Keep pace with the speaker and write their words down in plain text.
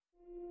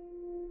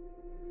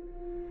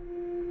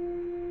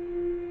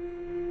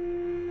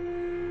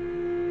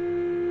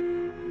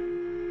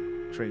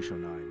Trade Show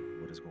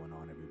 9. What is going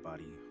on,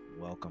 everybody?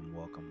 Welcome,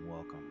 welcome,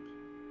 welcome.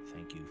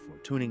 Thank you for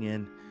tuning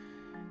in.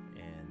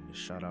 And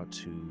shout out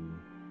to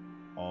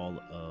all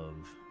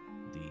of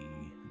the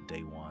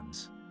day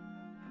ones.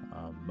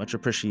 Much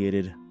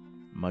appreciated.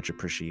 Much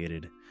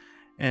appreciated.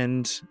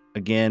 And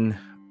again,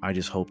 I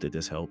just hope that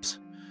this helps.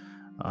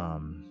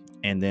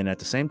 And then at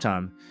the same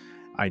time,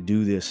 I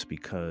do this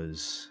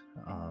because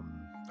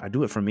I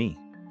do it for me.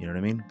 You know what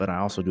I mean? But I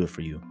also do it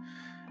for you.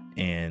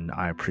 And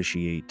I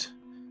appreciate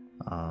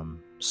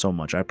so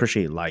much. I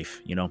appreciate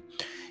life.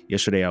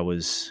 Yesterday I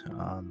was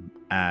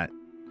at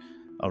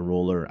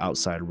a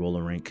outside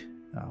roller rink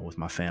with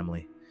my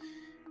family,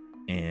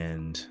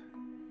 and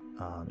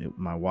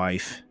my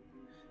wife,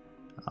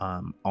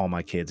 all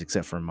my kids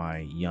except for my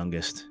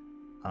youngest,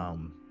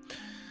 um,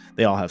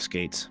 they all have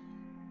skates,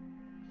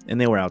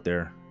 and they were out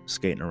there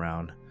skating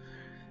around,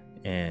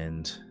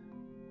 and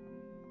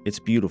it's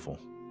beautiful.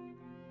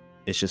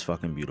 It's just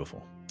fucking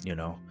beautiful,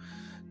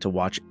 to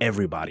watch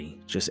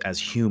everybody just as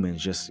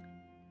humans, just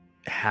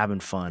having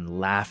fun,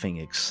 laughing,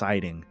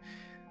 exciting.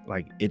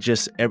 Like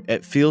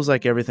it feels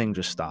like everything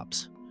just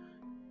stops.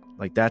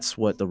 Like that's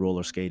what the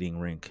roller skating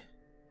rink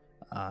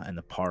and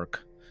the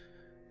park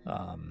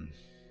um,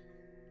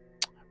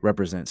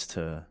 represents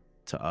to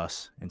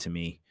us and to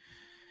me.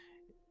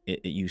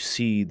 You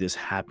see this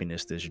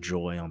happiness, this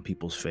joy on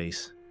people's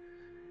face,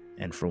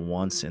 and for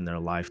once in their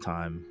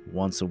lifetime,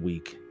 once a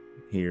week,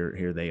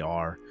 here they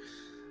are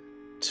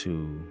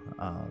to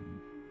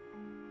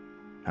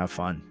have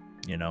fun,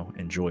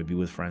 enjoy, be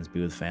with friends,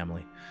 be with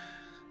family.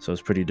 So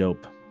it's pretty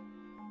dope.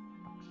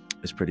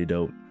 It's pretty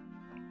dope.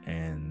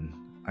 And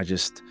I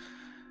just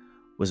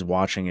was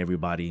watching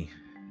everybody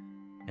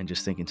and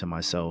just thinking to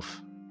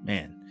myself,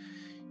 man,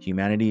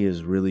 humanity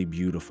is really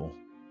beautiful,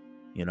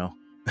 you know?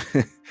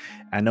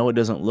 I know it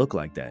doesn't look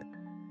like that.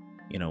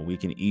 We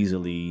can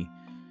easily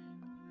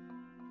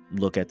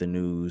look at the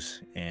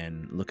news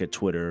and look at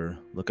Twitter,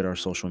 look at our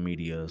social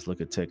medias, look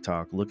at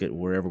TikTok, look at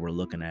wherever we're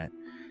looking at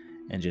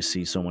and just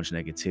see so much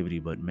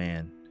negativity. But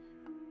man,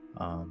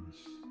 um,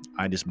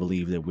 I just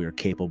believe that we're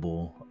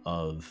capable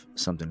of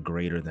something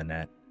greater than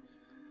that.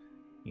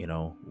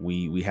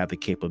 We have the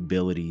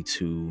capability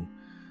to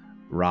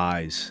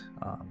rise.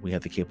 We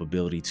have the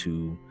capability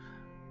to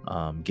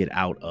get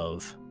out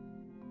of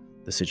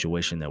the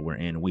situation that we're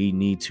in. We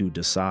need to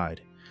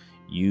decide.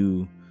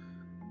 You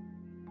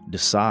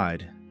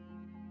decide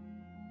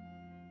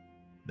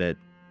that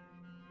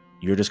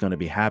you're just going to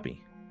be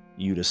happy.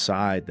 You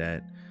decide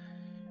that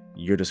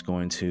you're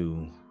going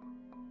to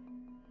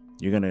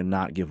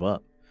not give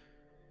up.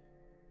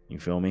 You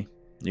feel me?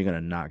 You're going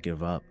to not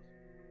give up.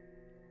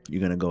 You're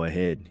going to go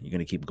ahead. You're going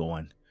to keep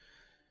going.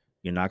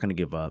 You're not going to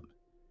give up.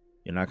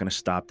 You're not going to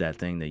stop that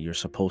thing that you're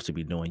supposed to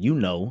be doing. You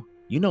know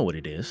what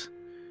it is.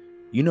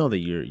 You know that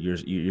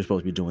you're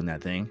supposed to be doing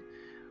that thing.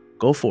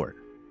 Go for it.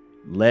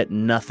 Let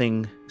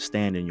nothing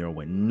stand in your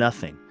way.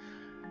 Nothing.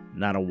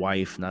 Not a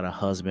wife, not a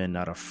husband,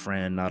 not a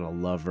friend, not a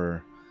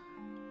lover,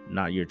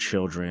 not your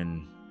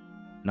children,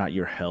 not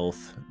your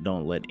health.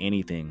 Don't let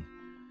anything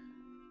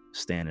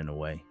stand in the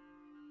way.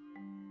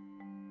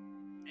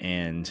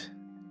 And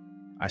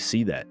I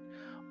see that.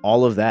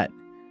 All of that,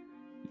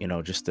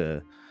 just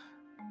that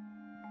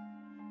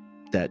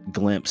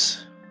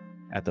glimpse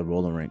at the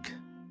roller rink,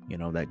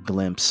 that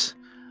glimpse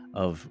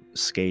of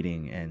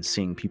skating and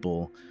seeing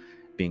people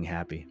being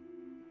happy.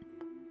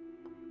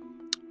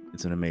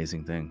 It's an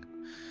amazing thing.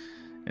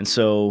 And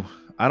so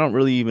I don't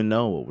really even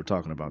know what we're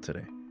talking about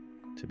today,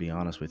 to be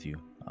honest with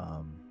you.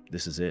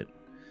 This is it.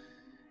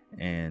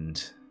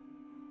 And,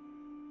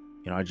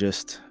 I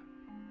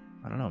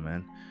don't know,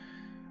 man.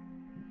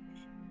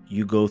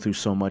 You go through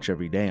so much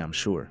every day, I'm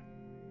sure.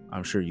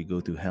 I'm sure you go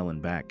through hell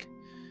and back.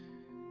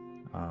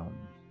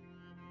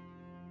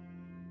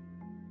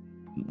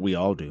 We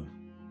all do,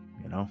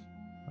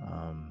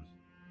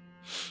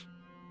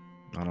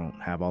 I don't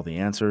have all the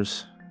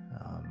answers.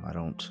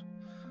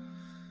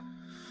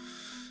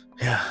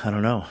 I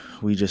don't know.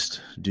 We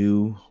just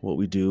do what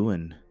we do.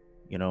 And,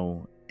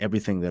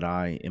 everything that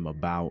I am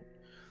about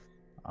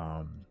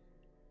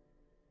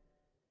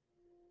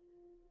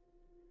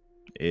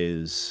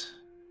is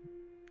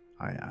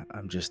I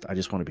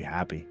just want to be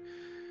happy.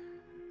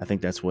 I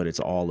think that's what it's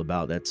all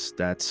about. That's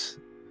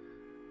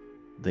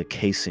the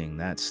casing,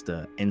 that's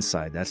the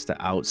inside, that's the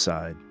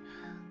outside,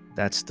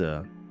 that's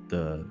the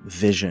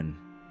vision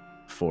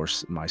for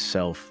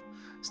myself.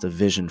 It's the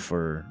vision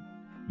for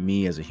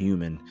me as a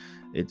human.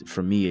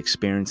 For me,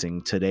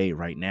 experiencing today,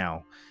 right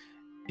now,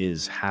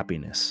 is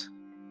happiness.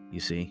 You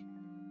see,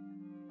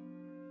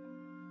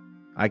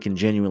 I can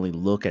genuinely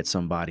look at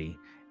somebody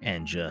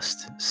and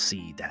just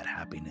see that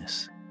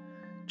happiness.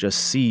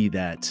 Just see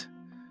that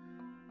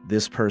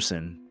this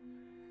person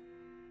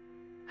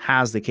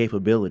has the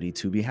capability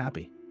to be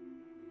happy.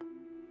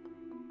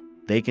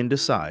 They can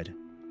decide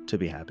to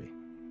be happy.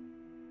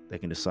 They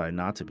can decide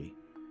not to be.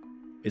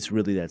 It's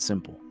really that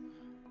simple.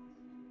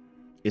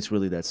 It's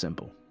really that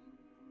simple.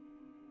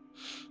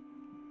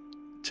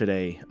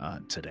 Today,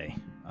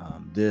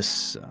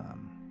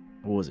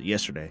 what was it?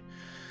 Yesterday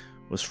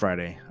was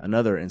Friday.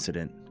 Another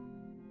incident.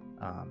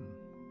 I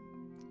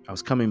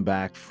was coming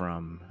back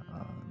from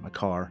my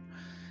car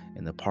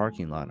in the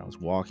parking lot. I was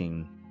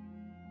walking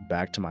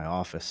back to my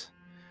office,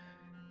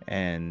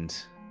 and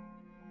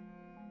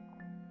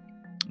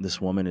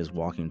this woman is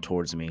walking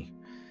towards me.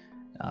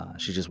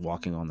 She's just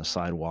walking on the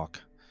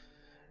sidewalk,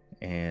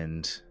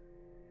 and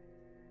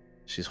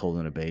she's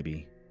holding a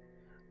baby,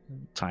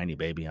 tiny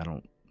baby. I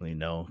don't really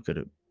know.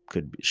 The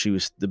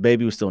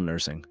baby was still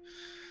nursing,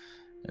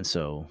 and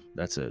so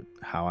that's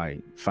how I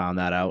found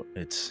that out.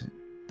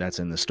 That's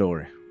in the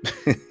story.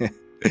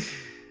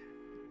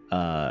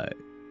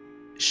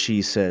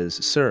 She says,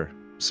 sir,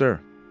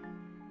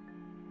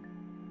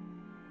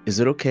 is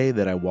it okay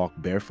that I walk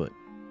barefoot?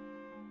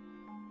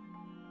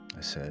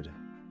 I said,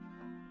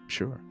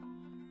 sure.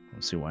 I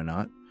don't see why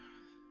not.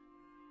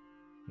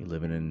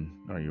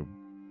 You're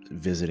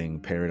visiting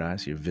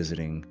paradise. You're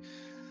visiting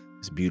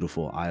this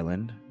beautiful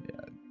island.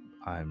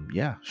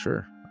 Yeah,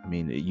 sure. I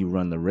mean, you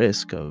run the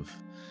risk of,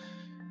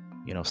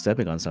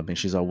 stepping on something.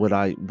 She's like,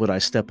 would I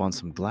step on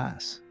some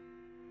glass?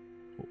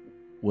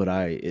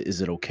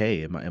 Is it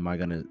okay? Am I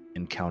going to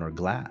encounter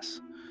glass?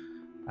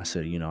 I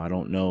said, I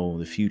don't know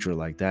the future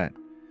like that.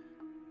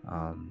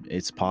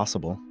 It's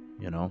possible,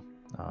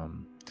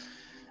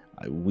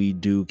 we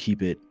do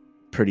keep it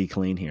pretty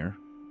clean here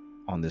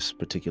on this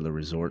particular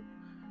resort.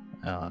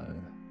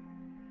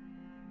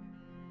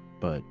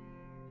 But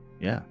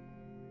yeah,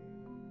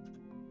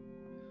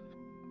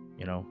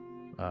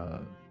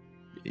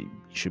 it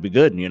should be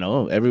good.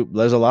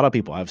 There's a lot of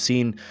people I've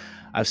seen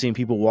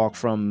people walk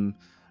from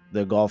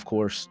the golf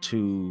course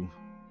to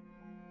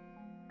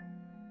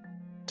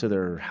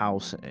their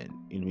house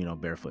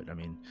and barefoot. I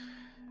mean,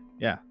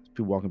 yeah,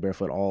 people walking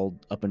barefoot all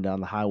up and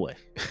down the highway.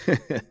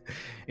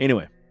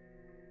 Anyway,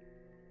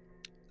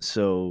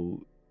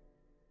 so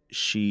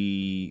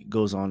she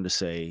goes on to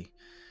say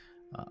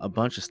a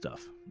bunch of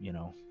stuff.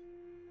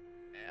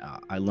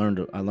 I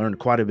learned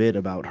quite a bit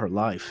about her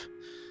life.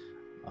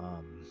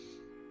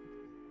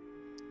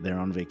 They're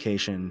on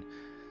vacation.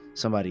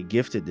 Somebody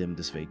gifted them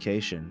this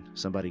vacation.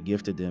 Somebody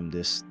gifted them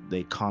this.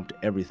 They comped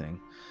everything.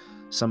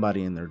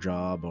 Somebody in their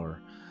job, or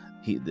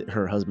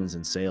her husband's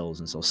in sales,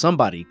 and so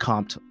somebody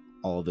comped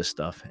all of this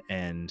stuff.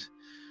 And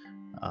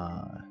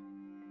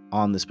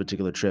on this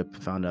particular trip,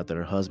 found out that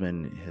her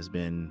husband has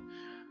been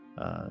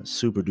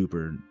super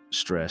duper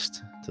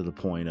stressed to the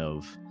point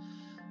of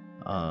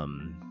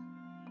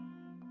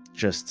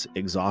just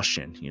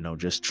exhaustion,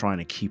 just trying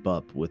to keep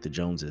up with the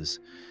Joneses,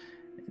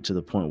 to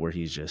the point where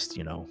he's just,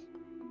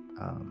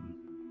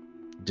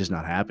 just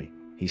not happy.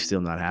 He's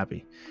still not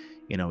happy.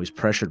 He's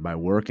pressured by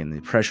work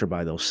and pressured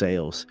by those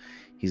sales.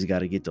 He's got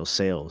to get those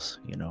sales,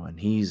 and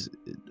he's,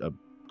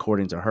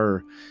 according to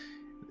her,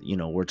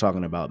 we're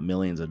talking about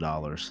millions of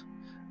dollars.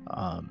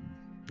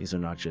 These are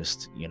not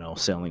just,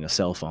 selling a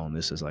cell phone.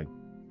 This is like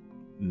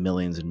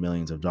millions and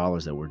millions of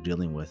dollars that we're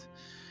dealing with.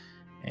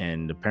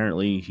 And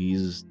apparently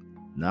he's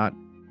not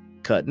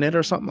cutting it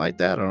or something like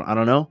that. I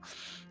don't know.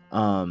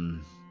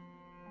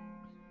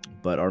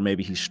 Or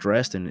maybe he's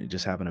stressed and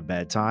just having a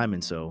bad time.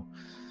 And so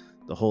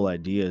the whole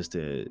idea is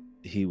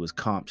he was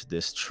comped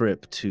this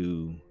trip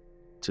to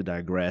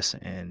digress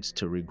and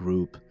to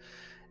regroup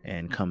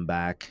and come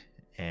back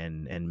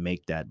and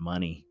make that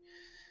money.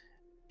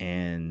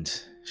 And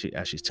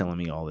as she's telling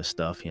me all this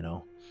stuff,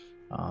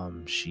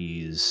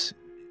 she's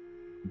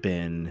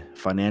been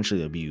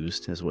financially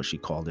abused, is what she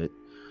called it,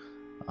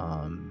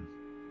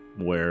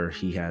 where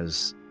he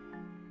has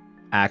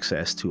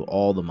access to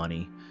all the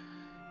money.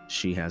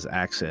 She has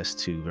access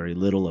to very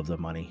little of the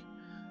money.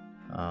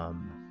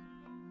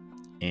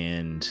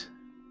 And,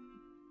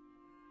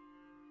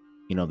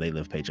 they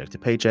live paycheck to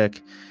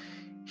paycheck.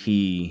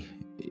 He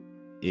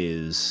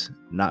is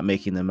not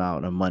making the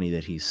amount of money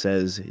that he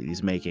says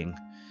he's making.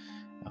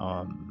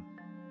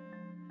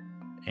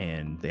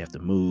 And they have to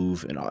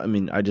move. And I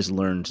mean, I just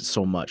learned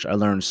so much. I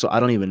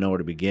don't even know where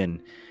to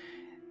begin.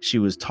 She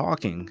was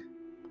talking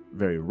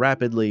very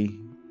rapidly.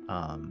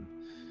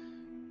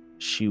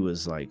 She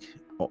was like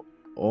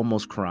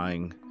almost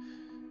crying.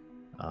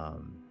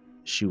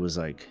 She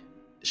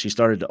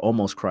started to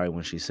almost cry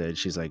when she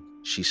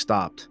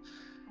stopped,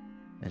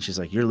 and she's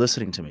like, "You're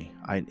listening to me.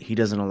 He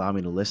doesn't allow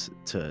me to listen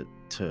to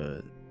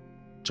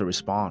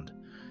respond.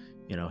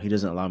 He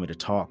doesn't allow me to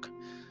talk.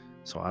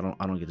 So I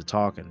don't get to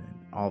talk and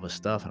all this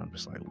stuff." And I'm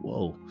just like,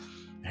 whoa,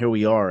 here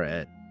we are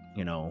at,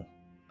 $1,000,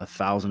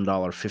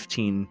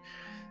 $1,000.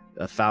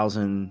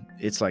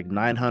 It's like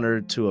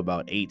 $900 to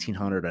about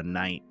 $1,800 a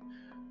night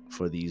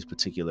for these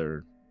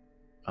particular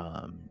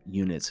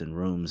units and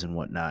rooms and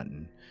whatnot.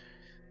 And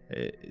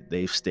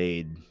they've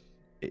stayed.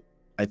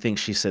 I think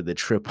she said the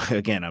trip,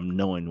 again, I'm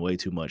knowing way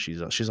too much. She's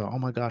like, oh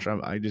my gosh,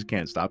 I just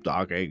can't stop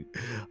talking.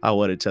 I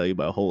want to tell you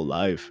my whole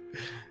life.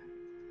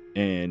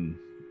 And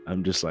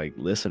I'm just like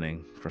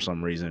listening for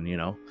some reason,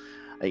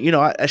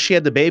 she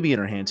had the baby in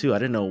her hand too. I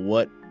didn't know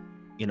what,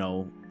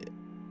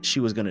 she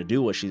was going to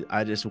do.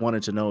 I just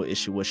wanted to know,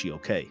 was she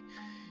okay?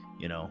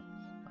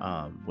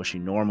 Was she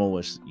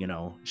normal?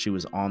 She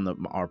was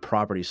on our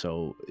property.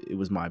 So it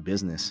was my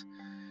business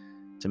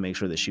to make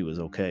sure that she was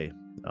okay,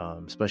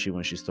 especially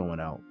when she's throwing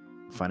out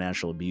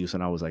financial abuse.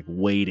 And I was like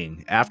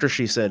waiting. After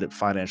she said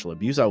financial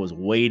abuse, I was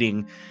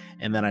waiting.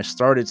 And then I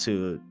started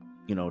to,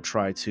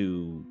 try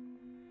to,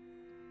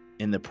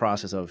 in the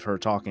process of her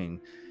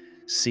talking,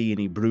 see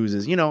any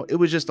bruises. It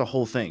was just a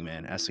whole thing,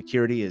 man. As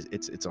security is,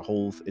 it's a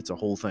whole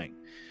thing.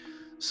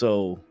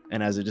 So,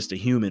 and as just a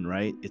human,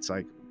 right? It's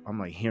like, I'm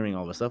like hearing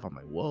all this stuff. I'm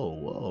like,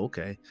 whoa,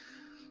 okay.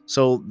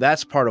 So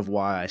that's part of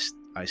why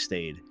I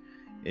stayed,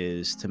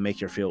 is to make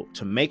her feel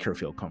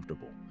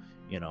comfortable,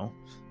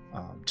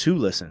 to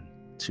listen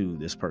to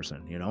this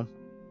person,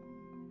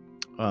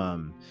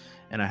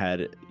 and I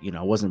had,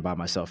 I wasn't by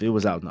myself. It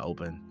was out in the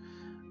open,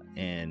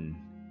 and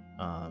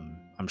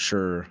I'm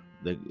sure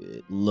that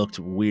it looked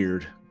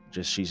weird.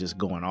 She's just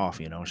going off,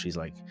 she's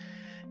like,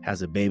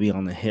 has a baby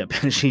on the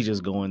hip, and she's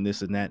just going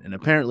this and that. And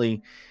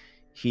apparently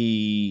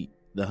the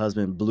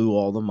husband blew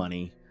all the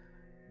money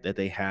that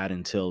they had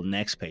until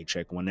next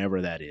paycheck,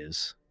 whenever that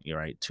is. You're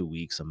right, 2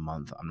 weeks, a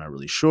month, I'm not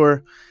really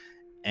sure.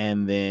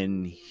 And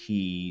then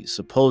he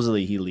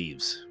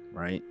leaves,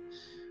 right?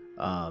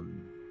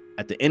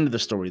 At the end of the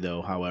story,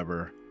 though,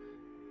 however,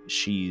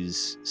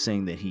 she's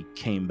saying that he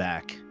came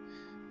back.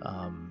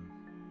 I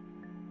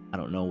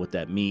don't know what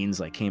that means.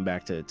 Like, came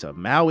back to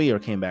Maui, or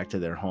came back to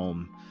their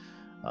home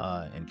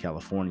in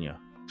California.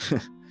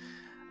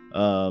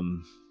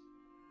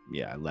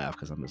 Yeah, I laugh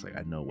because I'm just like,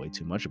 I know way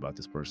too much about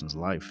this person's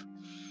life.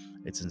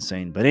 It's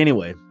insane. But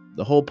anyway,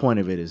 the whole point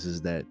of it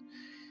is that,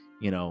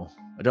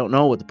 I don't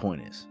know what the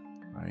point is,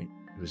 right?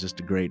 It was just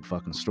a great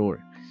fucking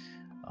story.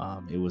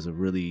 It was a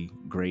really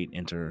great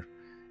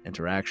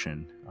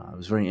interaction. It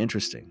was very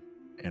interesting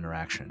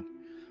interaction,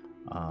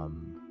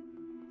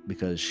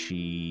 because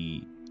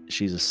she's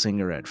a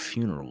singer at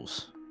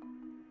funerals.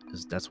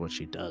 That's what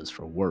she does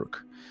for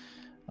work.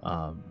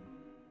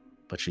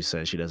 But she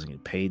says she doesn't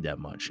get paid that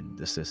much, and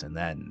this and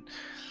that. And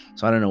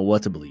so I don't know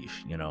what to believe,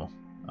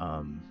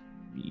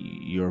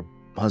 your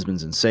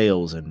husband's in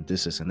sales and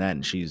this and that.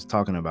 And she's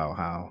talking about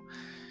how,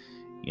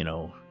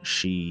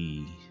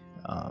 she,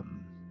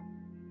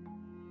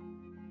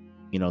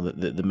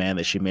 the man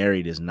that she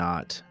married is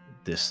not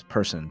this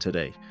person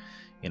today.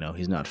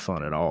 He's not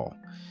fun at all.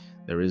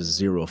 There is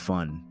zero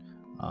fun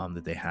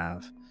that they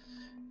have.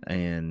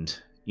 And,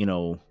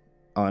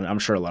 I'm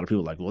sure a lot of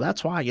people are like, well,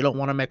 that's why you don't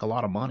want to make a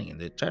lot of money. And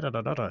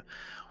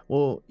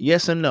well,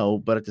 yes and no,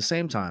 but at the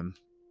same time,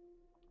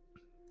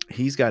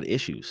 he's got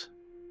issues.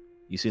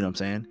 You see what I'm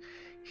saying?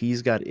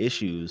 He's got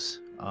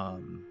issues.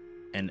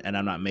 And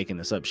I'm not making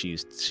this up.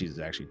 She's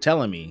actually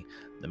telling me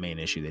the main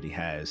issue that he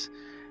has.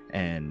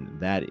 And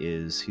that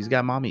is, he's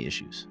got mommy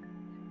issues.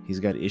 He's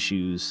got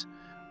issues,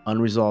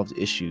 unresolved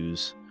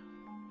issues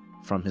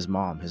from his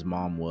mom. His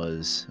mom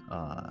was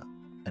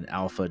an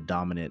alpha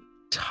dominant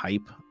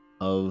type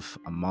of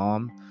a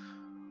mom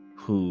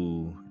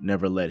who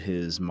never let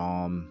his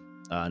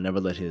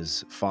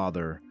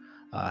father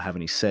have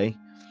any say.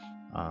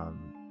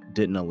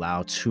 Didn't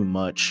allow too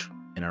much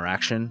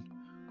interaction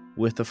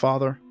with the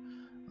father.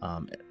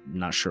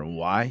 Not sure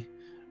why.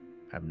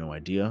 I have no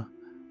idea.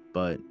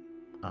 But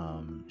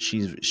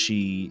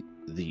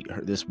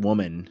this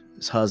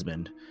woman's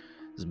husband,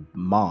 his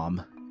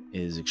mom,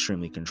 is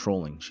extremely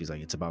controlling. She's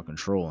like, it's about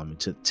control. I mean,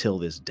 till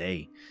this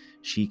day,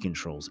 she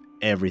controls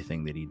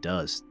everything that he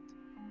does.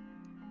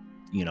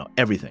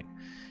 Everything.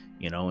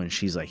 And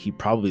she's like, he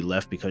probably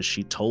left because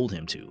she told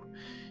him to.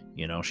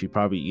 She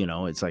probably,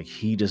 it's like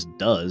he just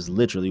does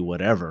literally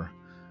whatever,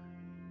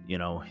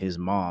 his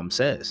mom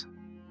says.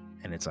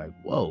 And it's like,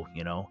 whoa,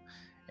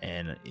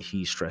 and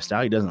he's stressed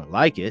out. He doesn't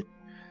like it.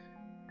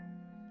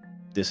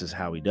 This is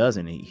how he does.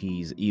 And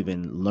he's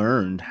even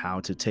learned how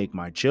to take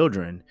my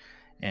children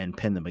and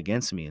pin them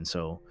against me. And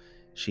so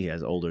she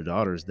has older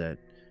daughters that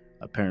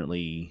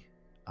apparently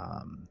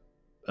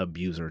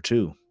abuse her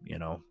too,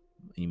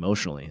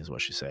 emotionally, is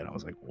what she said. I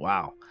was like,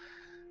 wow,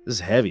 this is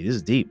heavy. This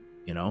is deep,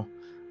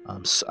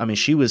 I mean,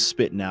 she was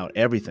spitting out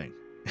everything.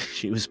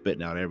 She was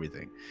spitting out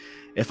everything.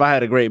 If I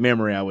had a great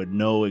memory, I would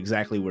know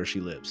exactly where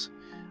she lives.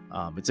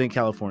 It's in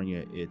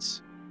California.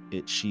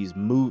 She's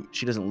moved.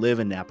 She doesn't live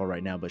in Napa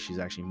right now, but she's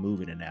actually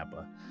moving to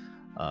Napa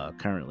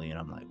currently. And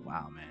I'm like,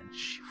 wow, man,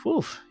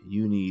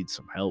 you need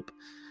some help.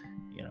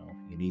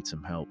 You need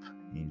some help.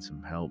 You need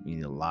some help. You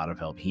need a lot of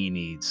help. He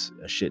needs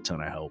a shit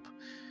ton of help.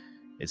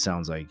 It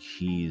sounds like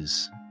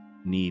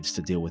needs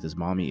to deal with his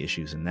mommy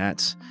issues. And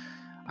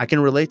I can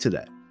relate to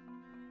that.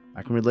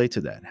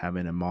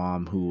 Having a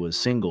mom who was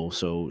single.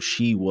 So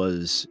she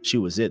was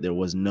it. There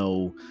was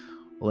no,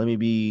 well, let me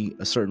be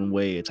a certain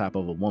way, a type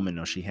of a woman.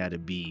 No, she had to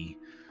be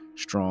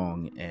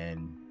strong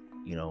and,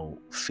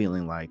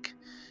 feeling like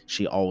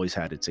she always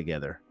had it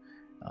together,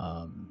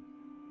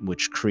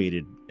 which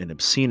created an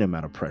obscene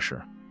amount of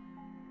pressure,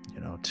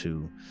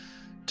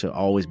 to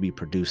always be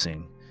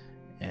producing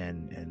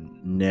and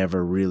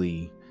never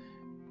really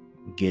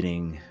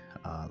getting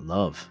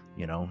love.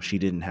 She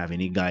didn't have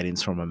any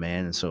guidance from a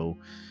man. And so,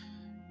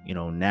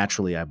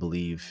 naturally, I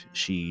believe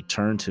she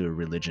turned to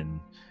religion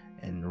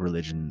and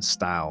religion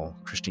style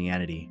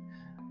Christianity,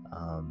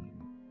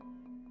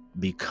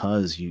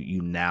 because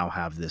you now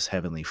have this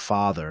heavenly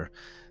father,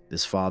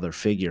 this father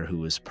figure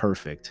who is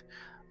perfect.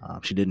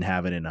 She didn't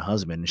have it in a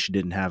husband, and she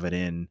didn't have it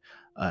in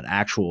an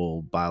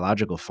actual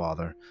biological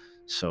father.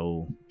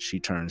 So she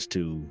turns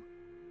to,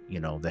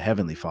 the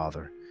heavenly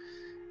father,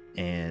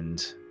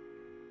 and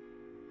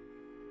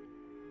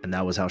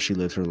that was how she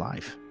lived her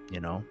life.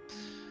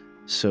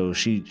 So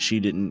she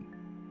didn't.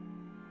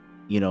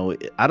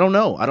 I don't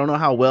know. I don't know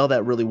how well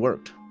that really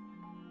worked.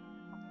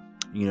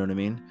 You know what I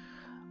mean?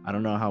 I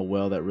don't know how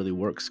well that really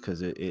works,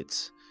 because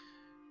it's,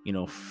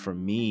 for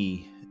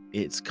me,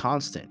 it's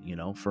constant.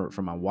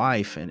 For my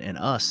wife and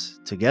us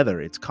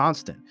together, it's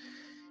constant.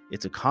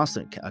 It's a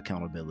constant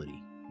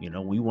accountability.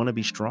 We want to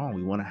be strong.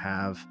 We want to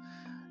have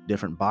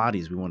different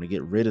bodies. We want to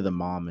get rid of the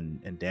mom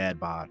and dad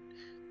bod.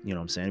 You know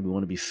what I'm saying? We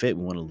want to be fit.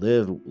 We want to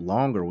live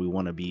longer. We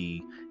want to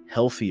be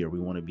healthier. We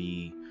want to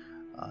be,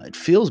 it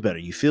feels better.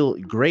 You feel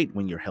great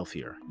when you're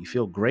healthier. You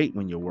feel great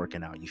when you're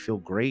working out. You feel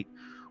great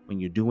when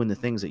you're doing the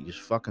things that you're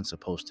fucking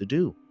supposed to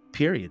do.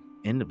 Period.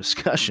 End of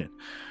discussion.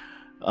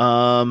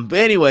 But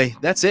anyway,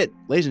 that's it,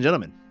 ladies and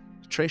gentlemen.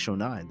 Trey Show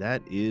 9.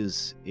 That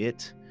is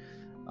it.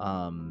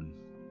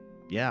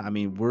 Yeah, I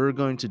mean, we're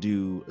going to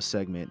do a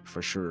segment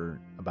for sure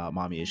about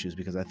mommy issues,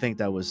 because I think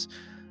that was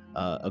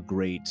a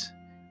great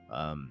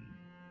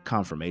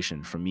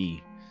confirmation for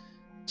me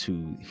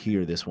to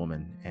hear this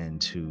woman and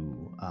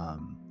to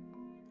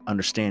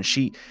understand.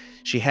 She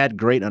had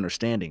great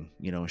understanding.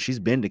 She's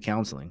been to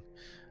counseling,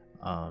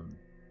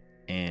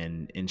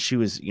 and she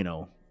was,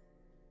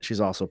 she's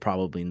also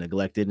probably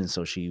neglected, and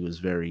so she was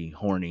very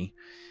horny,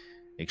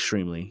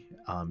 extremely.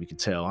 You could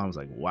tell. I was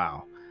like,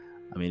 wow.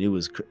 I mean, it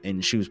was,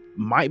 and she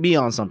might be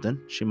on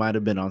something. She might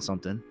have been on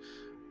something.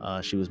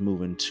 She was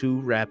moving too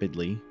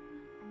rapidly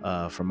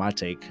for my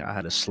take. I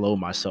had to slow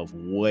myself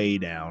way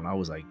down. I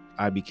was like,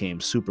 I became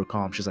super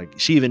calm. She's like,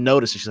 she even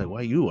noticed it. She's like,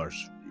 well, you are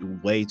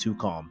way too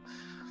calm.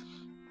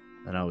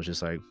 And I was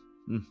just like,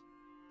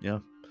 yeah,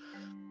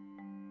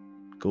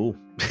 cool.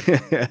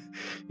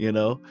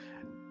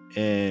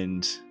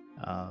 And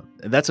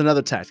that's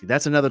another tactic.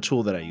 That's another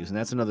tool that I use. And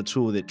that's another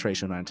tool that Trey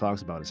Show 9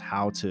 talks about, is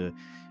how to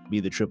be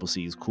the triple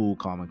C's, cool,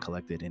 calm, and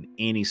collected in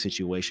any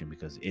situation,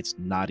 because it's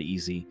not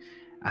easy.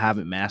 I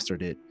haven't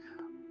mastered it,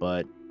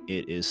 but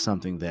it is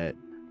something that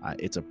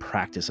it's a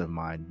practice of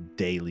mine,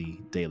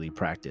 daily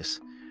practice.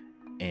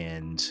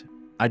 And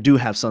I do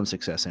have some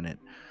success in it.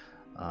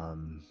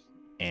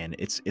 And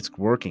it's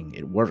working.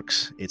 It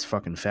works. It's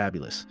fucking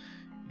fabulous,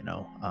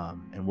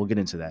 and we'll get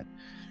into that.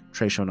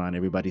 Trey Show 9,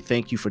 everybody.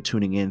 Thank you for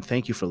tuning in.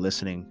 Thank you for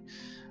listening.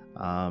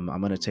 I'm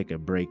going to take a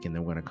break, and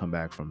then we're going to come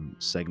back from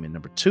segment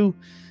number 2,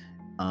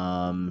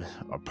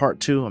 or part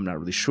 2. I'm not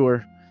really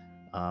sure,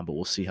 but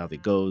we'll see how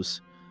that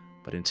goes.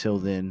 But until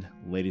then,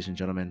 ladies and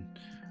gentlemen,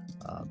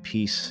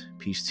 peace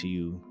to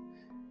you,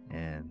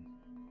 and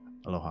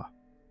aloha.